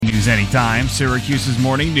news anytime. Syracuse's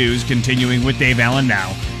morning news continuing with Dave Allen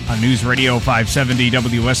now on News Radio 570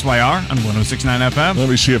 WSYR on 106.9 FM. Let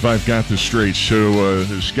me see if I've got this straight. So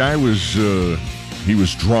this guy was he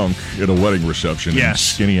was drunk at a wedding reception in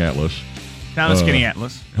Skinny Atlas. Down to Skinny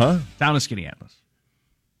Atlas. Huh? Down to Skinny Atlas.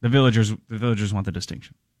 The villagers want the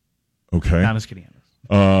distinction. Okay. Down to Skinny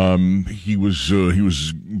Atlas. He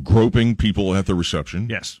was groping people at the reception.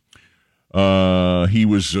 Yes. He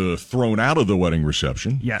was thrown out of the wedding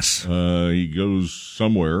reception. Yes. He goes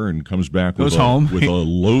somewhere and comes back home with a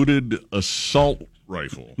loaded assault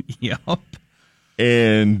rifle. Yep.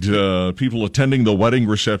 And people attending the wedding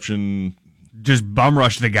reception just bum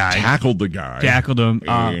rushed the guy. Tackled him.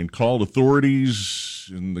 And called authorities,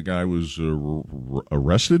 and the guy was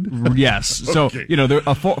arrested? Yes. Okay. So,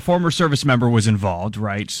 a former service member was involved,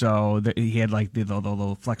 right? So he had like the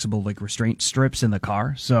little flexible like restraint strips in the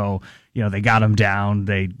car. So, they got him down,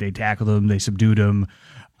 they tackled him, they subdued him,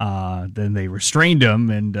 then they restrained him,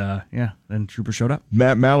 and then trooper showed up.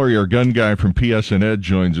 Matt Mallory, our gun guy from PS&Ed,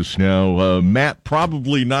 joins us now. Matt,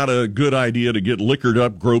 probably not a good idea to get liquored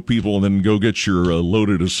up, grope people, and then go get your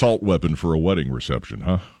loaded assault weapon for a wedding reception,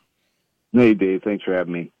 huh? Hey, Dave. Thanks for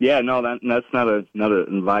having me. Yeah, no, that's not an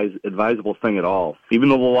advisable thing at all. Even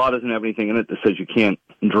though the law doesn't have anything in it that says you can't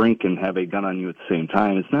drink and have a gun on you at the same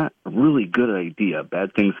time, it's not a really good idea.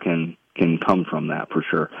 Bad things can come from that for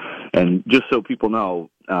sure. And just so people know,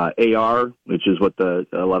 AR, which is what a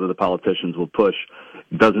lot of the politicians will push,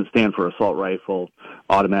 doesn't stand for assault rifle,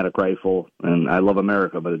 automatic rifle, and I love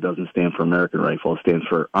America, but it doesn't stand for American rifle. It stands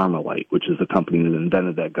for Armalite, which is the company that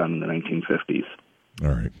invented that gun in the 1950s. All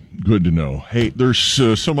right. Good to know. Hey, there's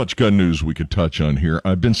so much gun news we could touch on here.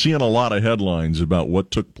 I've been seeing a lot of headlines about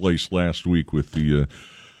what took place last week with the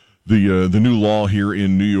new law here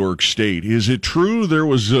in New York State. Is it true there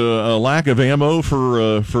was a lack of ammo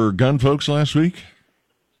for gun folks last week?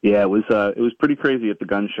 Yeah, it was pretty crazy at the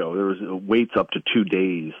gun show. There was waits up to 2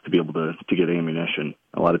 days to be able to get ammunition.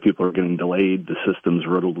 A lot of people are getting delayed. The system's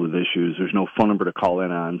riddled with issues. There's no phone number to call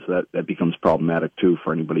in on, so that becomes problematic too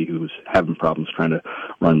for anybody who's having problems trying to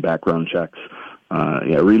run background checks.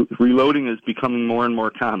 Reloading is becoming more and more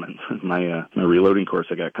common. My reloading course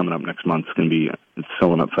I got coming up next month is going to be it's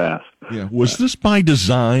filling up fast. Yeah, was this by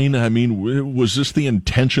design? I mean, was this the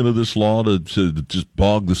intention of this law to just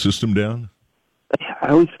bog the system down? I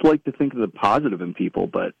always like to think of the positive in people,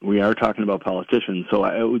 but we are talking about politicians, so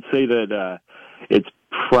I would say that it's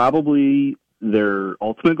probably their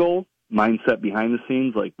ultimate goal, mindset behind the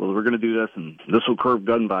scenes, like, well, we're going to do this, and this will curb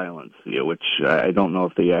gun violence, which I don't know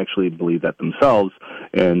if they actually believe that themselves.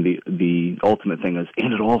 And the ultimate thing is,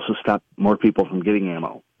 and it'll also stop more people from getting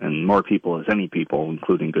ammo, and more people is any people,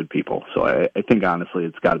 including good people. So I think, honestly,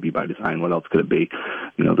 it's got to be by design. What else could it be?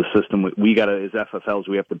 The system, we got to, as FFLs,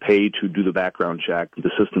 we have to pay to do the background check.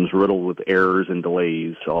 The system's riddled with errors and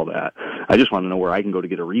delays, all that. I just want to know where I can go to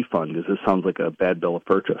get a refund, because this sounds like a bad bill of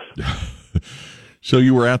purchase. So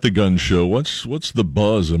you were at the gun show. What's the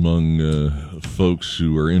buzz among folks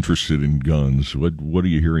who are interested in guns? What are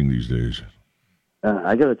you hearing these days?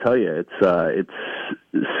 I got to tell you, it's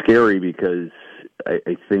scary, because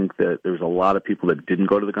I think that there's a lot of people that didn't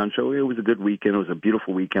go to the gun show. It was a good weekend. It was a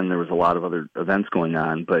beautiful weekend. There was a lot of other events going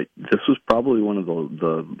on, but this was probably one of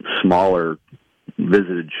the smaller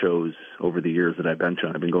visited shows over the years that I've been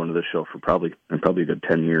to. I've been going to this show for probably a good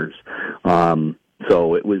 10 years.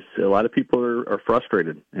 So it was, a lot of people are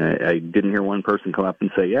frustrated. I didn't hear one person come up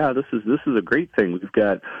and say, yeah, this is a great thing. We've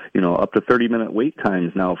got, up to 30-minute wait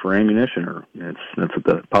times now for ammunition, or that's what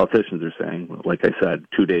the politicians are saying. Like I said,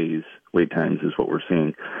 2 days wait times is what we're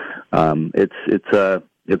seeing. It's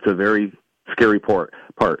a very scary part.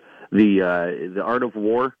 The art of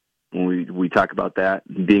war, when we talk about that,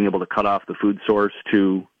 being able to cut off the food source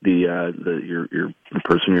to the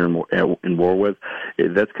person you're in war with,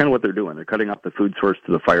 that's kind of what they're doing. They're cutting off the food source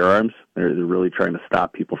to the firearms. They're really trying to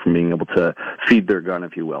stop people from being able to feed their gun,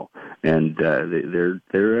 if you will. And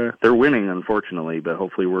they're winning, unfortunately, but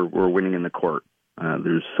hopefully we're winning in the court.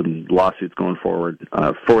 There's some lawsuits going forward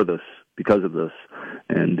for this, because of this,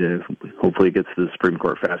 and hopefully it gets to the Supreme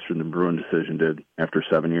Court faster than the Bruin decision did after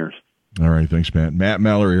 7 years. All right, thanks, Matt. Matt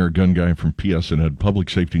Mallory, our gun guy from PS&Ed, Public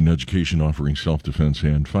Safety and Education, offering self-defense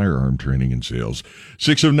and firearm training and sales.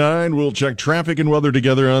 6:09, we'll check traffic and weather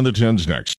together on the 10s next.